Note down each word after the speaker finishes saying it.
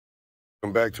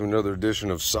Welcome back to another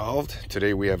edition of Solved.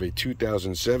 Today we have a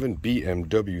 2007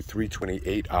 BMW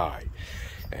 328i,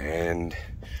 and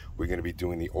we're going to be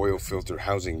doing the oil filter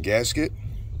housing gasket.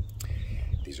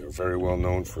 These are very well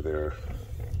known for their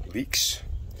leaks,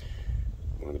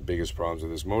 one of the biggest problems of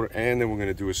this motor. And then we're going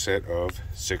to do a set of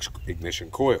 6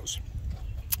 ignition coils.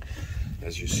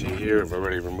 As you see here, I've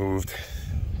already removed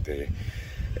the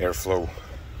airflow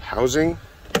housing,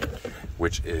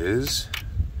 which is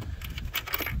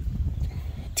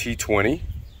T20.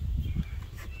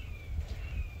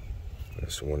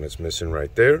 That's the one that's missing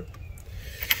right there.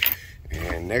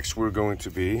 And next we're going to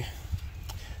be,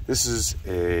 this is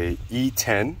a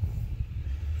E10.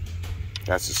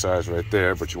 That's the size right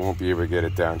there, but you won't be able to get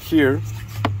it down here.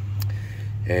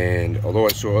 And although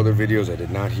I saw other videos, I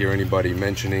did not hear anybody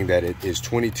mentioning that it is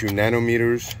 22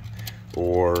 nanometers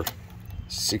or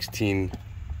 16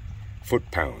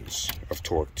 foot-pounds of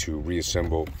torque to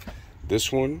reassemble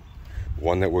this one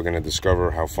that we're going to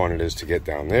discover how fun it is to get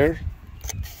down there.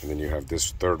 And then you have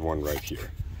this third one right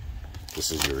here. This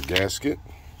is your gasket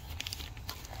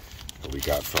that we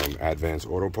got from Advanced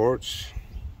Auto Parts.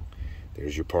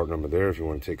 There's your part number there if you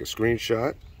want to take a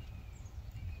screenshot.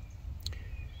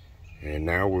 And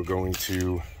now we're going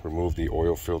to remove the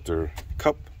oil filter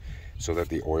cup so that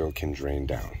the oil can drain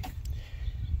down.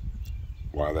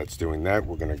 While that's doing that,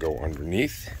 we're going to go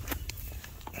underneath.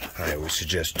 I always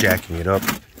suggest jacking it up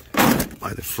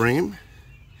by the frame.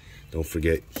 Don't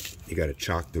forget, you got to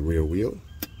chock the rear wheel.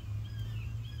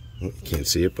 You can't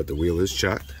see it, but the wheel is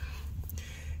chocked.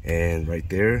 And right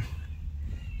there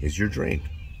is your drain.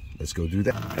 Let's go do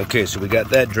that. Okay, so we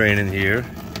got that drain in here.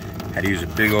 Had to use a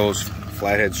big old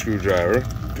flathead screwdriver,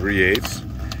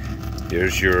 3/8.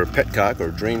 Here's your petcock or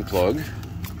drain plug.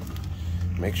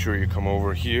 Make sure you come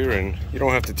over here, and you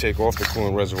don't have to take off the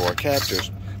coolant reservoir cap,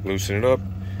 just loosen it up.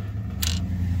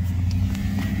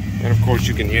 And of course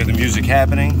you can hear the music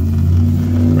happening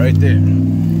right there.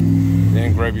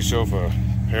 Then grab yourself a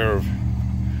pair of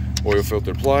oil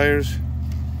filter pliers,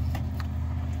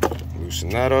 loosen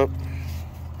that up,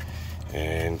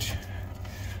 and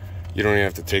you don't even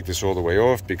have to take this all the way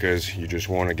off because you just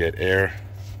want to get air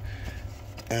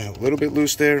a little bit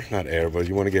loose there. Not air, but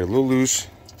you want to get a little loose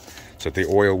so that the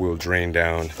oil will drain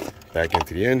down back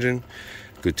into the engine.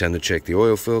 Good time to check the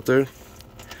oil filter.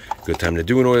 Good time to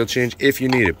do an oil change if you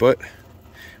need it, but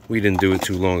we didn't do it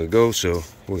too long ago, so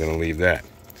we're going to leave that.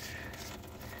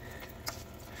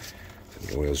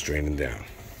 The oil's draining down.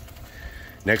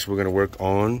 Next, we're going to work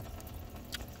on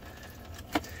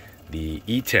the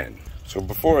E10. So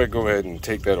before I go ahead and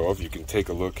take that off, you can take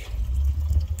a look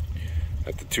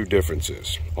at the two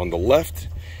differences. On the left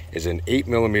is an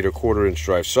 8mm 1/4"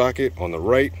 drive socket. On the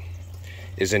right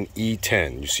is an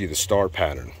E10. You see the star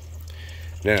pattern.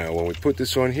 Now, when we put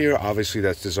this on here, obviously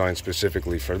that's designed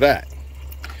specifically for that.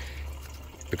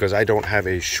 Because I don't have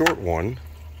a short one,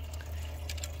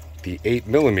 the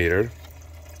 8mm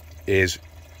is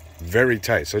very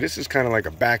tight. So this is kind of like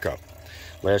a backup,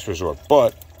 last resort.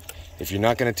 But if you're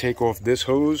not going to take off this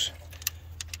hose,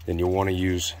 then you'll want to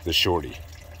use the shorty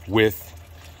with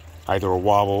either a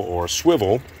wobble or a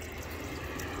swivel,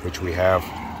 which we have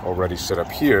already set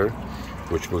up here,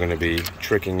 which we're going to be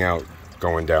tricking out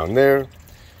going down there,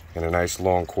 and a nice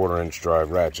long 1/4"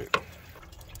 drive ratchet.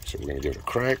 So we're going to give it a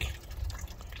crack.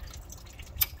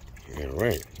 All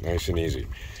right, nice and easy.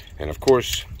 And of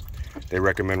course, they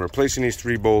recommend replacing these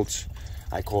 3 bolts.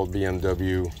 I called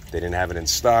BMW, they didn't have it in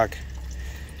stock.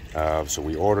 So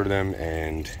we ordered them,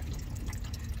 and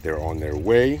they're on their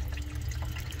way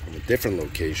from a different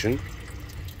location.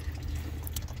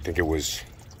 I think it was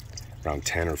around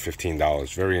 $10 or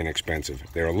 $15, very inexpensive.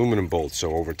 They're aluminum bolts,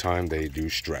 so over time they do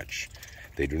stretch.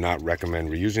 They do not recommend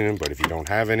reusing them, but if you don't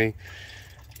have any,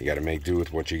 you got to make do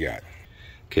with what you got.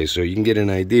 Okay, so you can get an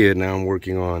idea. Now I'm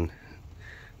working on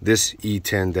this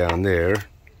E10 down there.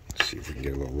 Let's see if we can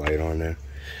get a little light on there.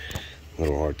 A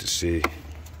little hard to see.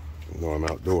 I know I'm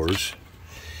outdoors.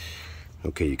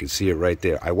 Okay, you can see it right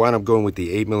there. I wound up going with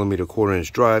the 8mm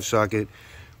 1/4" drive socket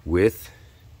with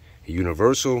a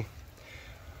universal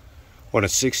on a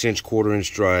 6"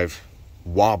 1/4" drive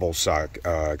wobble socket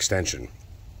extension,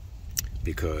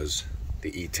 because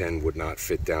the E10 would not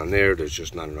fit down there. There's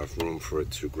just not enough room for it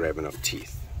to grab enough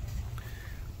teeth.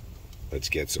 Let's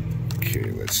get some. Okay,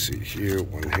 let's see here.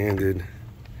 One-handed.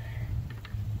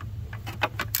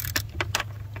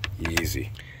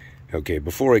 Easy. Okay,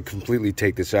 before I completely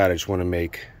take this out, I just want to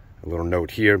make a little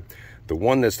note here. The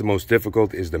one that's the most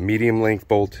difficult is the medium length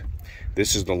bolt.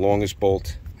 This is the longest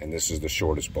bolt, and this is the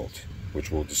shortest bolt,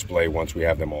 which we'll display once we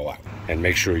have them all out. And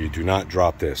make sure you do not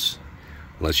drop this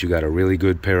unless you got a really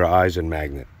good pair of eyes and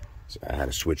magnet. So I had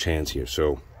to switch hands here.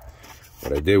 So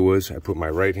what I did was I put my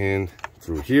right hand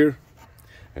through here.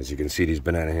 As you can see, these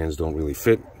banana hands don't really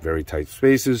fit, very tight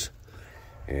spaces.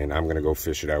 And I'm gonna go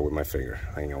fish it out with my finger.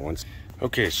 Hang on once.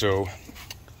 Okay, so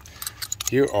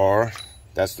here are,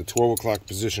 that's the 12 o'clock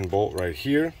position bolt right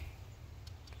here.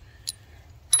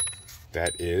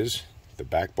 That is the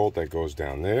back bolt that goes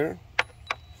down there.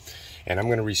 And I'm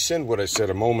gonna rescind what I said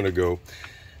a moment ago.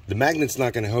 The magnet's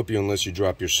not gonna help you unless you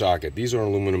drop your socket. These are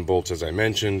aluminum bolts, as I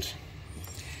mentioned.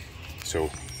 So,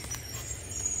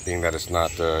 being that it's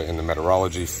not in the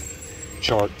meteorology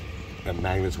chart that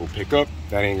magnets will pick up,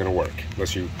 that ain't gonna work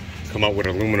unless you come up with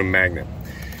an aluminum magnet.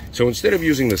 So instead of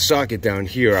using the socket down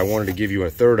here, I wanted to give you a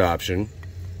third option.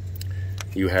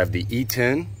 You have the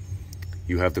E10,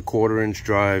 you have the 1/4 inch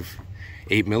drive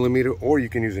 8mm, or you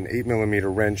can use an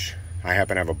 8mm wrench. I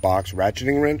happen to have a box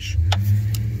ratcheting wrench,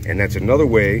 and that's another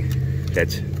way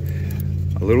that's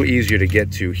a little easier to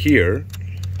get to here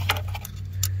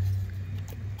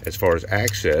as far as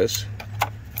access.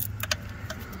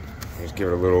 Just give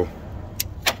it a little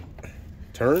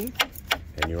turn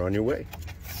and you're on your way.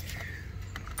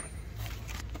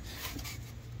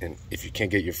 And if you can't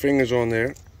get your fingers on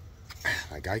there,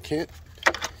 like I can't,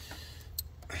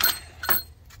 you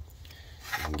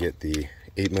can get the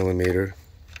 8mm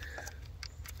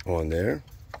on there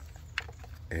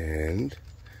and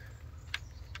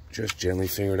just gently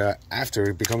finger it out after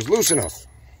it becomes loose enough.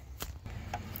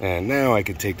 And now I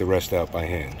can take the rest out by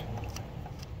hand.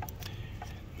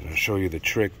 And I'll show you the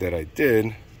trick that I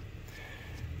did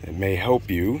that may help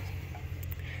you.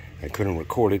 I couldn't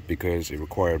record it because it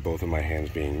required both of my hands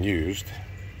being used.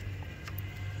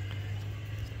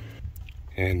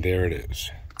 And there it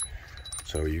is.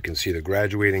 So you can see the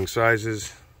graduating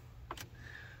sizes: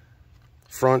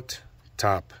 front,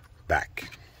 top, back.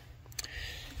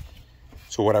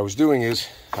 So what I was doing is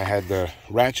I had the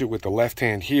ratchet with the left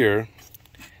hand here,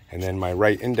 and then my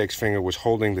right index finger was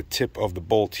holding the tip of the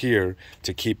bolt here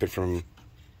to keep it from,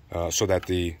 so that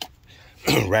the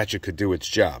ratchet could do its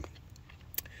job.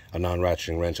 A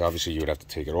non-ratcheting wrench, obviously you would have to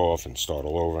take it off and start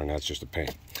all over, and that's just a pain.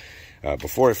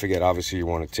 Before I forget, obviously you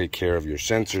want to take care of your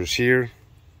sensors here.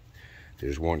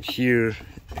 There's one here,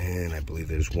 and I believe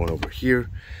there's one over here.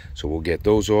 So we'll get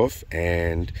those off,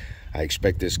 and I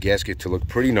expect this gasket to look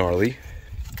pretty gnarly.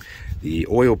 The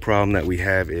oil problem that we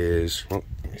have is, well,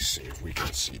 let me see if we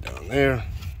can see down there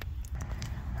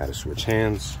how to switch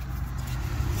hands.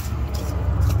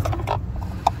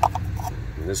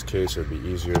 In this case, it'd be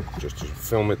easier just to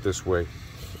film it this way.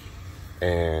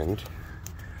 And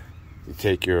you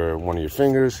take one of your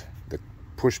fingers, the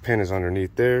push pin is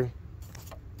underneath there.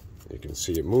 You can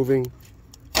see it moving,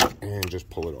 and just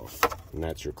pull it off. And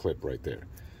that's your clip right there.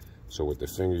 So with the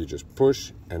finger, you just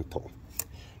push and pull.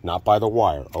 Not by the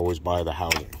wire, always by the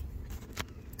housing.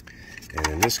 And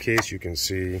in this case, you can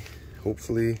see,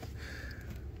 hopefully,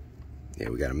 yeah,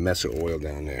 we got a mess of oil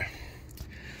down there.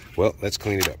 Well, let's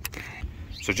clean it up.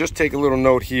 So just take a little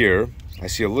note here. I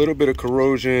see a little bit of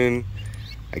corrosion.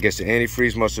 I guess the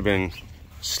antifreeze must have been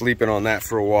sleeping on that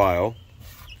for a while.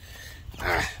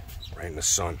 Right in the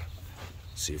sun.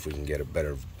 See if we can get a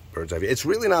better bird's eye view. It's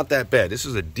really not that bad. This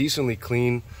is a decently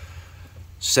clean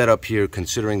setup here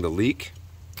considering the leak.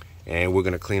 And we're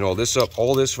gonna clean all this up.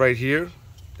 All this right here,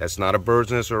 that's not a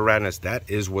bird's nest or a rat nest. That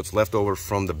is what's left over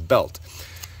from the belt.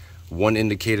 One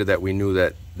indicator that we knew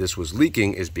that this was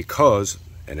leaking is because,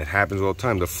 and it happens all the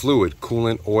time, the fluid,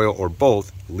 coolant, oil, or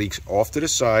both, leaks off to the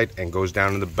side and goes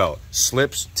down in the belt.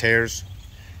 Slips, tears,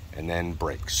 and then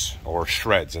breaks, or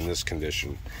shreds in this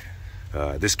condition.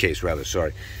 This case, rather,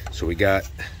 sorry. So you got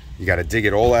to dig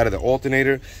it all out of the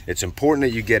alternator. It's important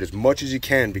that you get as much as you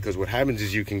can, because what happens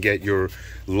is you can get your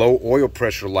low oil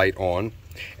pressure light on,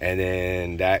 and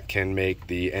then that can make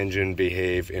the engine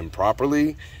behave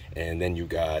improperly, and then you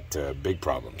got big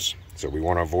problems. So we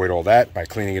want to avoid all that by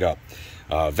cleaning it up.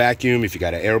 Vacuum, if you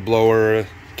got an air blower,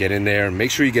 get in there.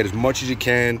 Make sure you get as much as you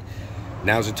can.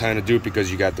 Now's the time to do it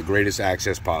because you got the greatest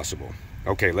access possible.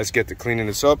 Okay, let's get to cleaning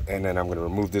this up, and then I'm going to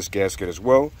remove this gasket as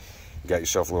well. You got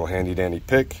yourself a little handy dandy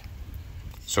pick.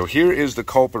 So here is the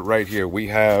culprit right here. We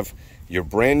have your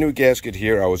brand new gasket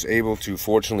here. I was able to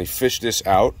fortunately fish this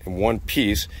out in one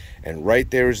piece, and right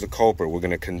there is the culprit. We're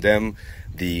going to condemn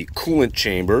the coolant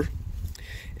chamber,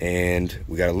 and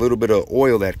we got a little bit of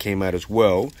oil that came out as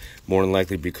well, more than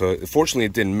likely because, fortunately,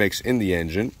 it didn't mix in the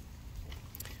engine.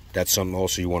 That's something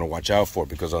also you want to watch out for,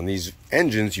 because on these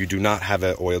engines, you do not have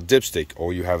an oil dipstick.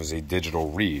 All you have is a digital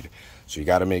read. So you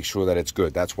got to make sure that it's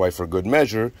good. That's why, for good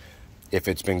measure, if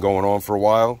it's been going on for a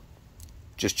while,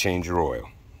 just change your oil.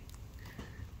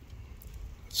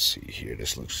 Let's see here.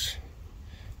 This looks,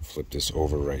 flip this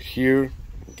over right here.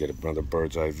 Get another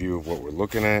bird's eye view of what we're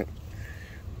looking at.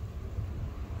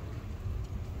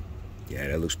 Yeah,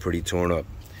 that looks pretty torn up.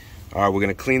 All right, we're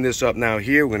gonna clean this up now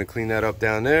here. We're gonna clean that up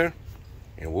down there,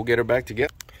 and we'll get her back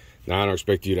together. Now, I don't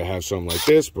expect you to have something like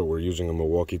this, but we're using a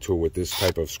Milwaukee tool with this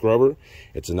type of scrubber.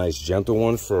 It's a nice gentle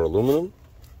one for aluminum.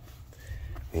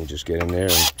 And you just get in there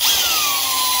and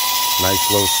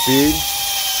nice low speed.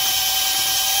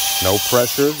 No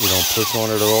pressure, you don't push on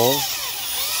it at all.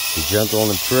 Be gentle on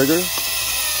the trigger.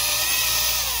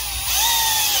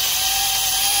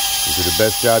 You do the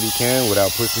best job you can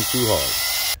without pushing too hard.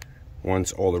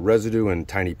 Once all the residue and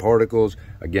tiny particles,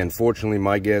 again, fortunately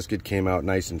my gasket came out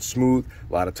nice and smooth.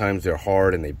 A lot of times they're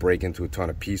hard and they break into a ton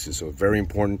of pieces, so very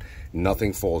important,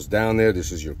 nothing falls down there.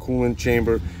 This is your coolant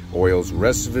chamber, oils the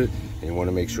rest of it, and you want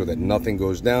to make sure that nothing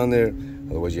goes down there,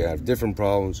 otherwise you have different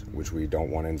problems, which we don't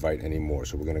want to invite anymore.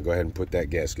 So we're going to go ahead and put that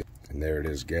gasket, and there it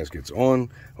is, gasket's on,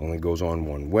 only goes on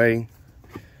one way.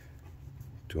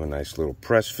 Do a nice little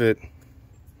press fit,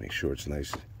 make sure it's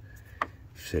nice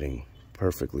fitting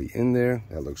perfectly in there.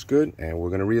 That looks good, and we're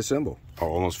going to reassemble. I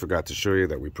almost forgot to show you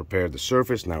that we prepared the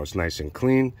surface. Now it's nice and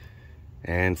clean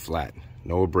and flat,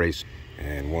 no abrasive.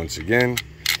 And once again,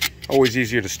 always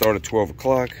easier to start at 12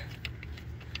 o'clock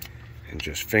and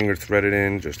just finger thread it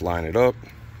in, just line it up,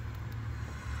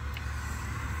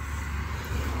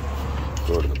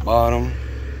 go to the bottom.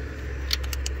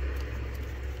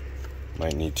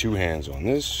 Might need two hands on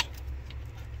this.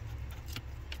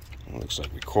 It looks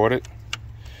like we caught it.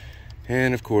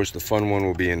 And of course, the fun one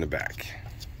will be in the back,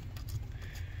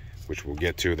 which we'll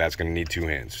get to. That's going to need two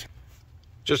hands.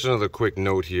 Just another quick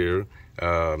note here.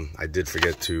 I did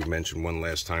forget to mention one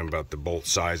last time about the bolt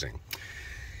sizing.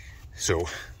 So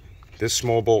this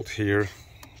small bolt here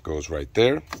goes right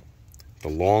there. The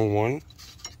long one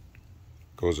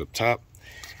goes up top,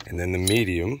 and then the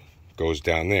medium goes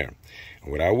down there.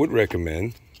 And what I would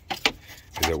recommend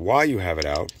is that while you have it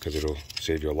out, because it'll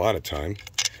save you a lot of time,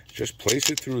 just place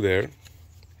it through there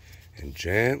and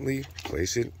gently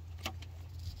place it,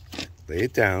 lay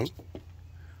it down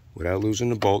without losing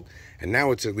the bolt. And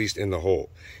now it's at least in the hole,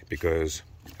 because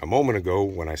a moment ago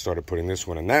when I started putting this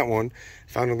one and that one,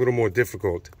 I found it a little more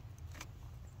difficult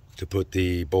to put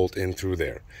the bolt in through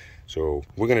there. So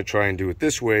we're going to try and do it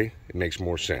this way. It makes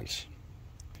more sense.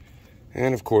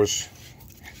 And of course,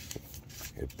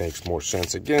 it makes more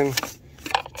sense again.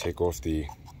 Take off the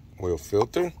oil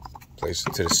filter, place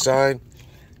it to the side.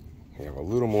 You have a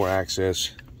little more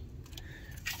access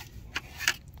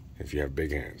if you have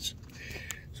big hands.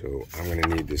 So I'm going to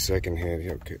need the second hand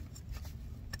here. Okay,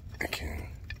 I can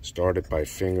start it by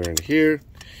finger in here,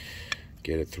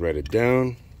 get it threaded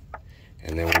down,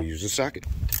 and then we'll use the socket.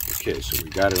 Okay, so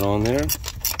we got it on there.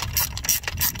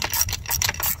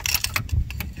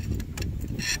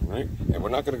 All right, and we're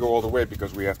not going to go all the way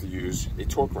because we have to use a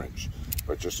torque wrench.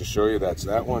 But just to show you, that's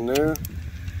that one there.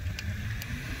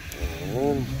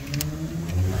 And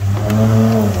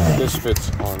this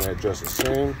fits on there just the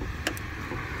same.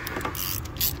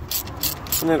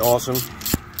 Isn't it awesome?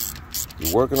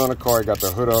 You're working on a car, you got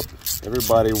the hood up.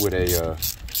 Everybody with a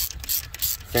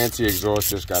fancy exhaust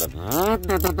just got it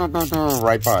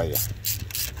right by you.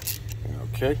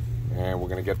 Okay, and we're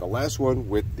gonna get the last one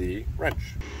with the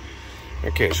wrench.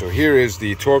 Okay, so here is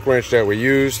the torque wrench that we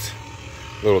used.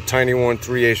 Little tiny one,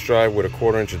 3/8 drive with a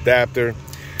 1/4 inch adapter.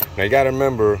 Now you gotta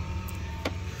remember,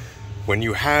 when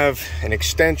you have an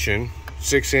extension,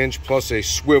 6-inch plus a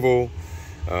swivel,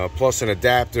 plus an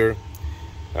adapter,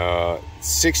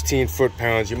 16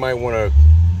 foot-pounds, you might want to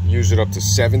use it up to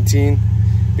 17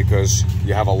 because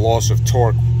you have a loss of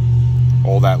torque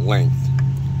all that length.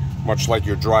 Much like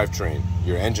your drivetrain.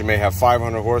 Your engine may have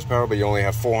 500 horsepower, but you only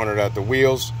have 400 at the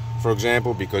wheels, for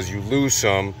example, because you lose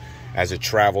some as it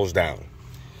travels down.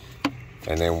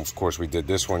 And then, of course, we did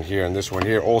this one here and this one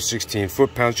here, all 16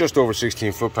 foot-pounds, just over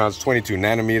 16 foot-pounds. 22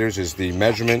 nanometers is the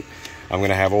measurement. I'm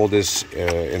going to have all this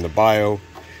in the bio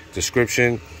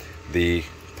description. The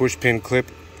push pin clip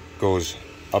goes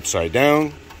upside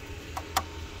down.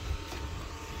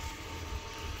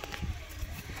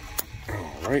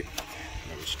 All right,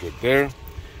 that looks good there.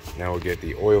 Now we'll get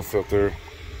the oil filter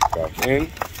back in.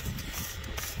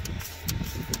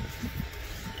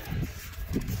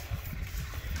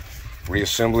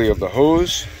 Reassembly of the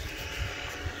hose,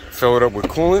 fill it up with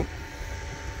coolant,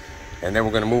 and then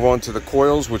we're going to move on to the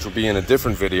coils, which will be in a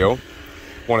different video.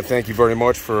 I want to thank you very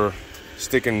much for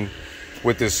sticking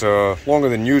with this longer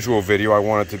than usual video. I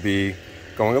want it to be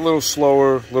going a little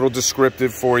slower, a little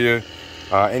descriptive for you.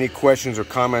 Any questions or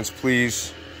comments,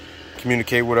 please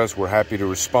communicate with us. We're happy to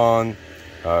respond.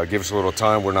 Give us a little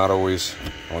time. We're not always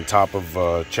on top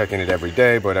of checking it every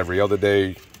day, but every other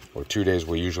day or 2 days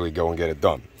we'll usually go and get it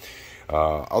done.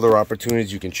 Other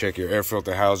opportunities, you can check your air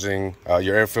filter housing,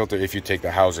 your air filter if you take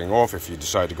the housing off, if you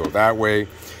decide to go that way.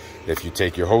 If you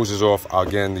take your hoses off,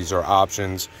 again, these are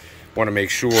options. Want to make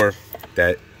sure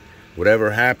that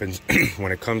whatever happens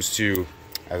when it comes to,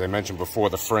 as I mentioned before,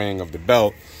 the fraying of the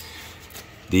belt,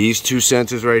 these two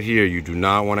sensors right here, you do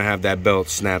not want to have that belt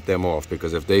snap them off,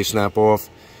 because if they snap off,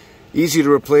 easy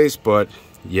to replace, but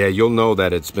yeah, you'll know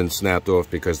that it's been snapped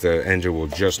off because the engine will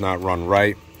just not run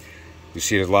right. You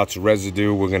see there's lots of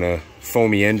residue. We're gonna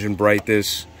foamy engine bright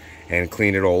this and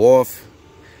clean it all off.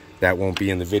 That won't be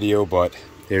in the video, but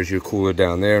there's your cooler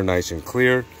down there, nice and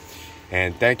clear.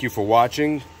 And thank you for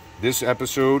watching this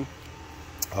episode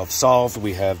of Solved.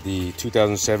 We have the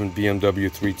 2007 BMW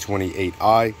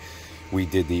 328i. We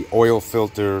did the oil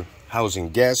filter housing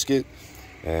gasket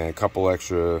and a couple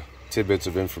extra tidbits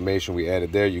of information we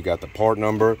added there. You got the part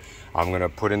number. I'm gonna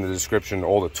put in the description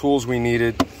all the tools we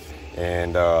needed.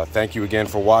 And thank you again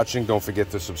for watching. Don't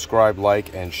forget to subscribe,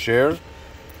 like, and share.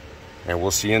 And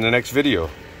we'll see you in the next video.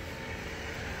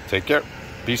 Take care.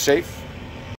 Be safe.